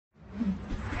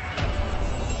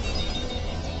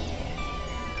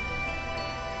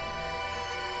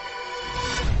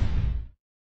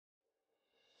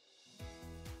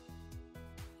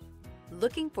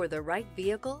Looking for the right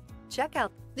vehicle? Check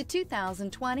out the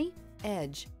 2020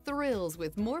 Edge. Thrills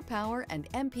with more power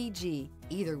and MPG.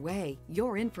 Either way,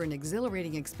 you're in for an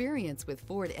exhilarating experience with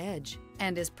Ford Edge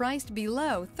and is priced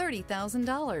below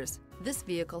 $30,000. This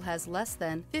vehicle has less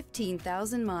than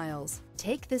 15,000 miles.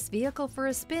 Take this vehicle for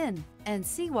a spin and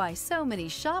see why so many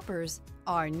shoppers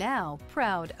are now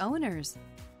proud owners.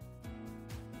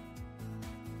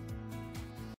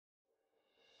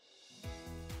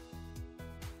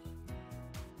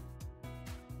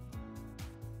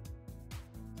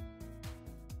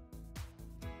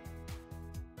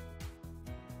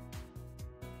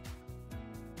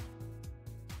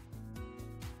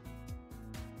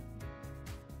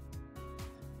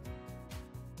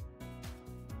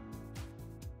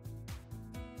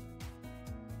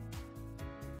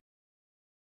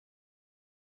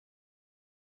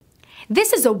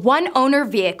 This is a one-owner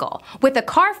vehicle with a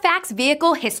Carfax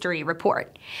Vehicle History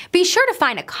Report. Be sure to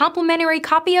find a complimentary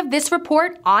copy of this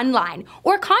report online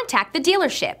or contact the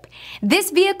dealership.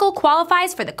 This vehicle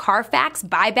qualifies for the Carfax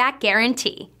Buyback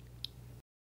Guarantee.